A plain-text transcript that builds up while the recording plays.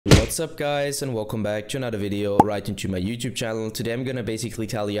What's up guys, and welcome back to another video right into my YouTube channel. Today I'm gonna basically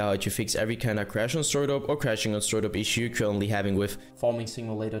tell you how to fix every kind of crash on startup or crashing on startup issue you're currently having with Farming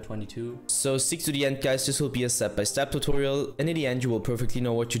Simulator 22. So stick to the end guys, this will be a step-by-step tutorial, and in the end you will perfectly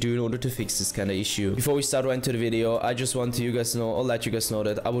know what to do in order to fix this kind of issue. Before we start right into the video, I just want to let you guys know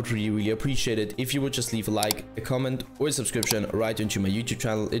that I would really appreciate it if you would just leave a like, a comment or a subscription right into my YouTube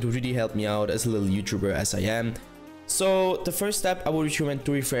channel. It would really help me out as a little YouTuber as I am. So the first step I would recommend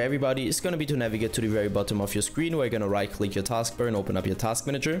doing for everybody is going to be to navigate to the very bottom of your screen, where you're going to right click your taskbar and open up your task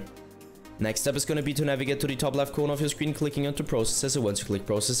manager. Next step is going to be to navigate to the top left corner of your screen, clicking onto processes. And once you click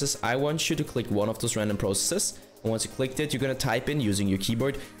processes, I want you to click one of those random processes. And once you clicked it, you're going to type in, using your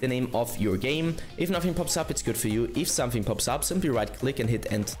keyboard, the name of your game. If nothing pops up, it's good for you. If something pops up, simply right click and hit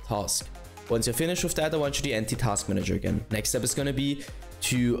end task. Once you're finished with that, I want you to enter task manager again. Next step is going to be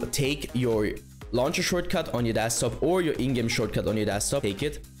to take your launcher shortcut on your desktop or your in-game shortcut on your desktop, take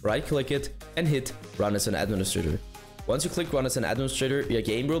it, right click it and hit run as an administrator. Once you click run as an administrator, your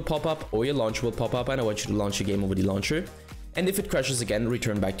game will pop up or your launcher will pop up, and I want you to launch your game over the launcher. And if it crashes again,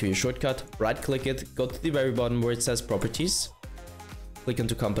 return back to your shortcut, right click it, go to the very bottom where it says properties, click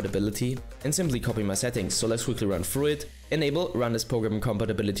into compatibility and simply copy my settings. So let's quickly run through it. Enable run as program in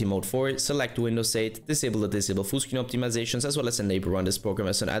compatibility mode 4, select Windows 8, disable full screen optimizations, as well as enable run this program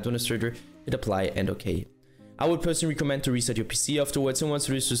as an administrator, hit apply and OK. I would personally recommend to reset your PC afterwards, and once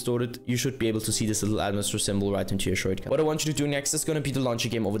it is restored, you should be able to see this little administrator symbol right into your shortcut. What I want you to do next is going to be to launch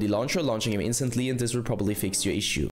your game over the launcher, launching game instantly, and this will probably fix your issue.